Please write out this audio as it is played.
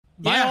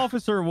My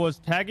officer was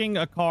tagging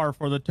a car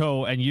for the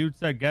tow, and you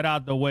said get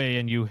out the way,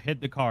 and you hit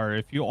the car.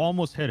 If you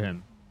almost hit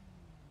him.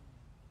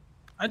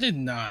 I did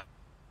not.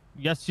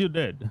 Yes, you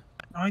did.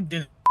 I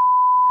didn't.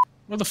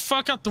 What the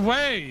fuck out the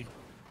way?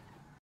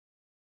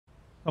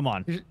 Come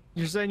on.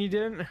 You're saying you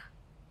didn't?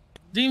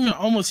 Didn't even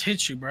almost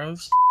hit you, bro.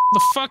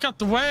 The fuck out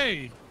the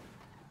way.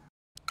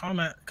 Calm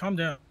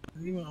down.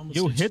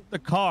 You hit the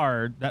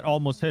car that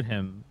almost hit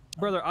him.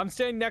 Brother, I'm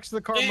standing next to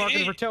the car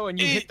marking for tow, and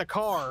you hit the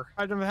car.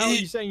 I don't know how are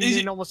you saying you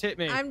didn't almost hit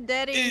me. I'm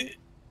dead.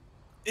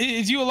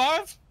 Is you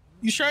alive?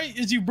 You straight?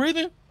 Is you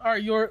breathing? All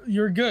right,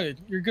 you're good.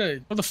 You're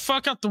good. What the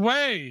fuck out the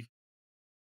way?